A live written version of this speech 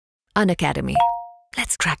Unacademy.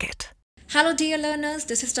 Let's crack it. Hello, dear learners.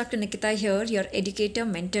 This is Dr. Nikita here, your educator,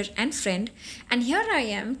 mentor, and friend. And here I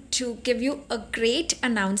am to give you a great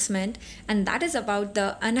announcement, and that is about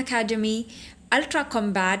the Unacademy Ultra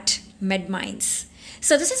Combat Medmines.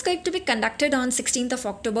 So, this is going to be conducted on 16th of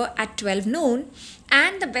October at 12 noon.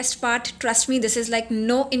 And the best part, trust me, this is like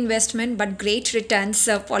no investment but great returns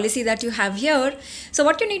policy that you have here. So,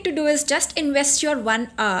 what you need to do is just invest your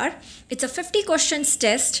 1 hour. It's a 50 questions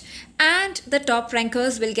test, and the top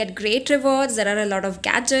rankers will get great rewards. There are a lot of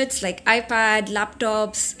gadgets like iPad,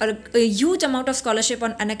 laptops, a huge amount of scholarship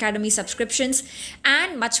on Unacademy subscriptions,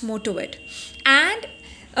 and much more to it. And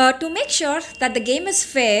to make sure that the game is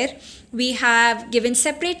fair, we have given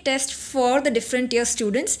separate tests for the different year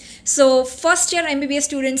students. So first year MBBS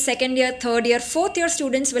students, second year, third year, fourth year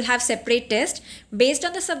students will have separate tests based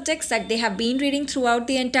on the subjects that they have been reading throughout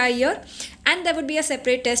the entire year. And there would be a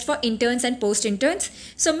separate test for interns and post interns.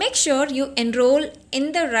 So make sure you enroll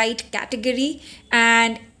in the right category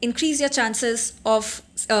and increase your chances of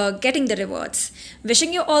getting the rewards.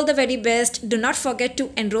 Wishing you all the very best. Do not forget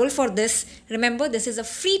to enroll for this. Remember, this is a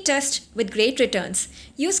free test with great returns.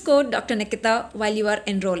 Use code Dr. Nikita while you are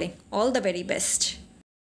enrolling. All the very best.